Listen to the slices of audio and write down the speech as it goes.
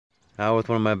Out with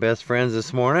one of my best friends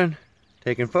this morning,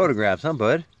 taking photographs, huh,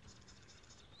 bud?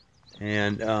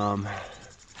 And it's one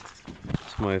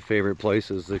of my favorite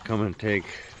places to come and take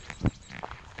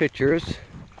pictures.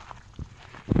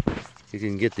 You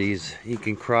can get these, you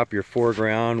can crop your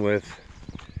foreground with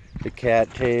the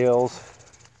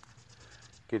cattails.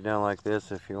 Get down like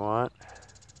this if you want.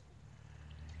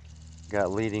 Got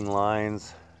leading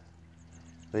lines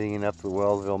leading up the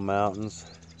Wellsville Mountains.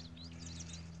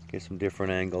 Get some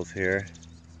different angles here.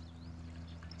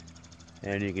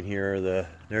 And you can hear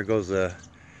there goes the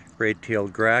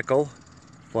great-tailed grackle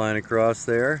flying across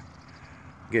there.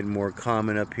 Getting more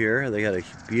common up here. They got a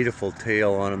beautiful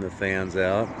tail on them that fans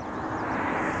out.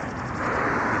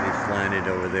 They landed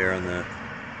over there on the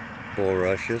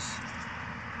bulrushes.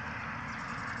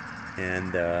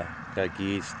 And got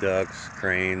geese, ducks,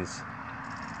 cranes.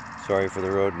 Sorry for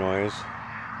the road noise.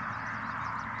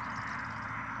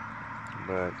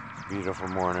 But it's a beautiful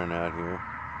morning out here.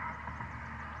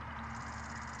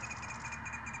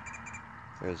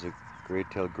 There's a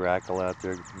great-tailed grackle out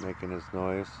there making his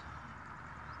noise.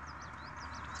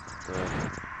 But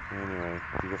anyway,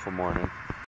 beautiful morning.